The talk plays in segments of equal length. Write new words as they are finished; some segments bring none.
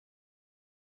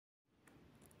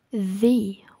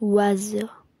The oiseau.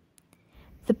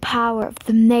 The power of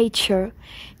the nature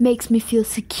makes me feel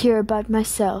secure about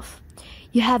myself.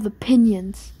 You have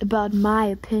opinions about my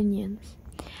opinions.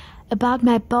 About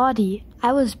my body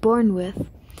I was born with.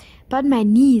 About my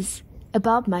knees,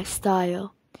 about my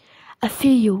style. I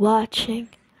feel you watching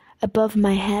above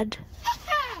my head.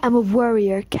 I'm a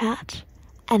warrior cat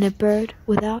and a bird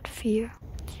without fear.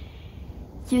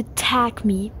 You attack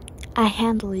me, I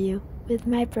handle you with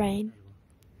my brain.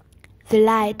 The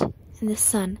light and the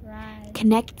sun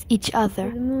connect each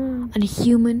other on a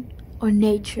human or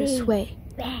nature's way,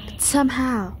 but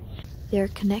somehow they are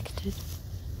connected.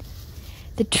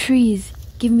 The trees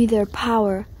give me their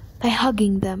power by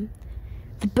hugging them.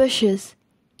 The bushes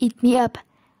eat me up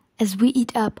as we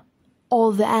eat up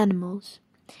all the animals.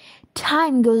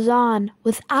 Time goes on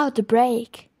without a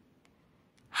break.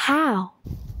 How?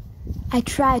 I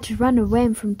try to run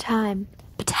away from time,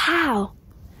 but how?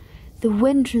 The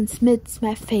wind transmits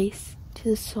my face to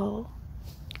the soul.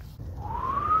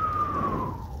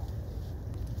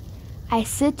 I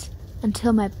sit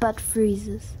until my butt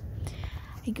freezes.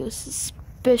 I go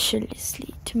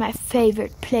suspiciously to my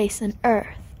favorite place on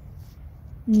earth,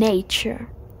 nature.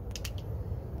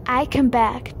 I come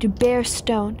back to bare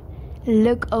stone and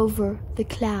look over the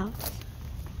clouds.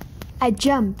 I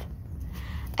jump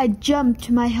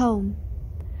to my home.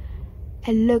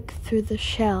 I look through the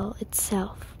shell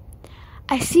itself.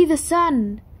 I see the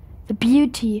sun, the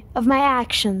beauty of my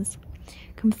actions,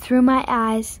 come through my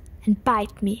eyes and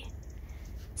bite me.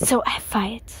 So I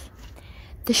fight.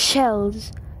 The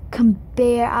shells come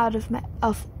bare out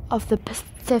of the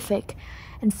Pacific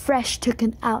and fresh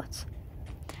taken out.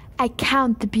 I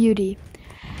count the beauty.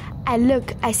 I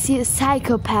look, I see a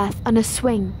psychopath on a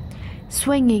swing,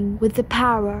 swinging with the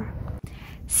power.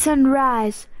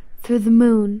 Sunrise through the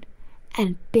moon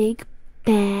and big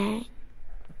bang.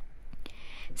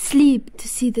 Sleep to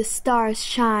see the stars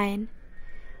shine.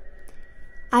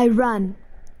 I run,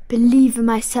 believe in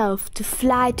myself to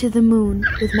fly to the moon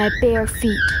with my bare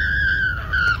feet.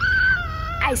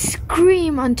 I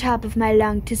scream on top of my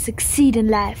lung to succeed in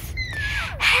life.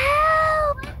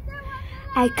 Help!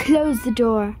 I close the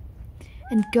door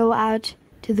and go out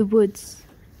to the woods.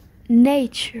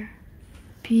 Nature,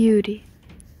 beauty.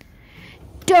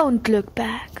 Don't look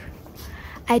back.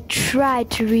 I try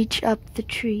to reach up the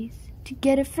trees to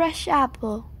get a fresh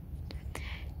apple.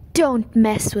 Don't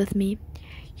mess with me.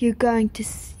 You're going to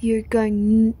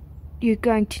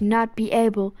not be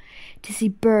able to see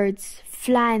birds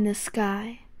fly in the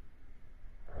sky.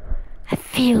 I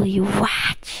feel you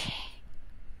watching.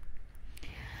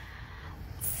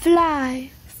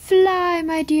 Fly, fly,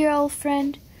 my dear old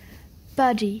friend,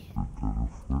 buddy.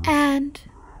 And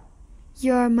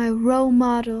you're my role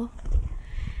model.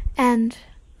 And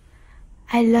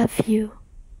I love you,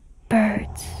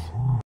 birds.